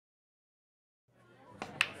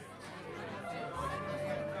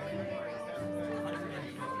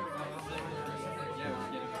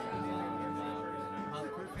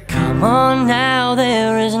come on now,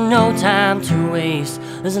 there is no time to waste.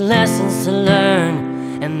 There's lessons to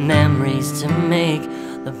learn and memories to make.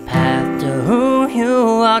 The path to who you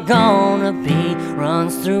are gonna be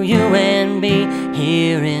runs through UNB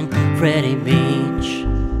here in Freddy Beach.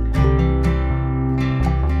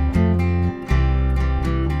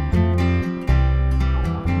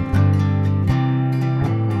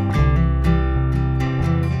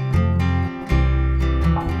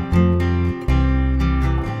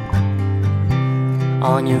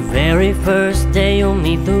 On your very first day, you'll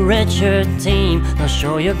meet the redshirt team. They'll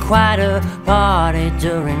show you quite a party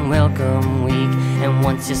during welcome week. And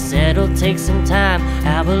once you're settled, take some time,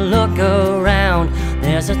 have a look around.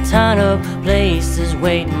 There's a ton of places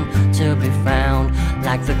waiting to be found,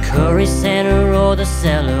 like the Curry Center or the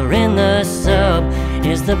cellar in the sub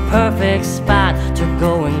is the perfect spot to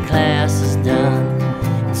go when class is done.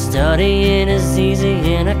 Studying is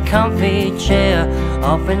easy in a comfy chair.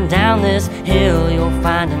 Up and down this hill, you'll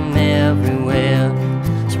find them everywhere.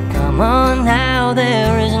 So come on now,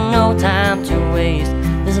 there is no time to waste.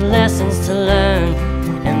 There's lessons to learn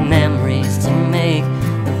and memories to make.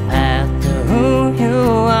 The path to who you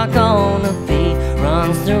are gonna be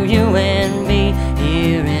runs through UNB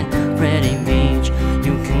here in Freddy Beach.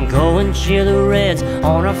 You can go and cheer the Reds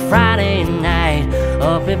on a Friday night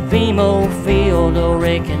up at BMO Field or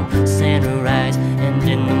Reagan Center Rise. And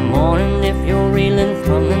in the morning, if you're reeling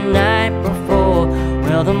from the night before,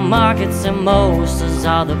 well, the markets and mimosas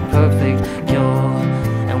are the perfect cure.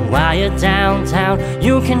 And while you're downtown,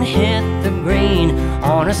 you can hit the green.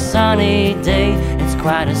 On a sunny day, it's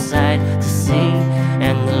quite a sight to see.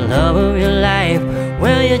 And the love of your life,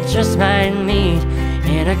 well, you just might meet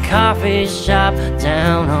in a coffee shop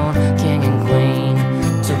down on King and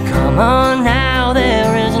Queen. So come on now,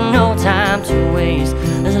 there is no time to waste.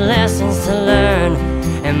 There's lessons to learn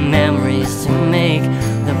and memories to make.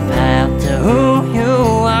 The path to who you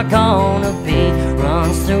are gonna be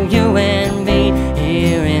runs through UNB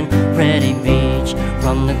here in Freddy Beach.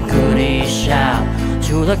 From the goodie shop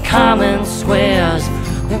to the common squares,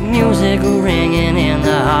 the music ringing in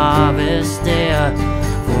the harvest air.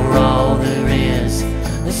 For all there is,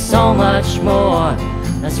 there's so much more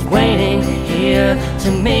that's waiting here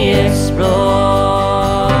to me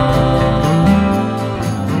explore.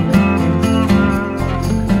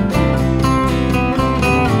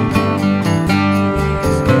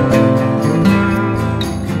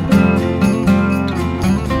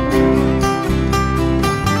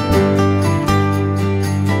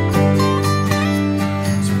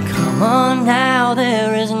 So come on now,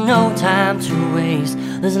 there is no time to waste.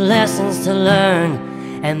 There's lessons to learn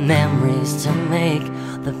and memories to make.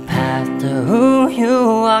 The path to who you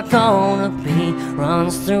are gonna be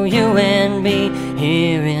runs through UNB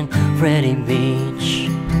here in Freddy Beach.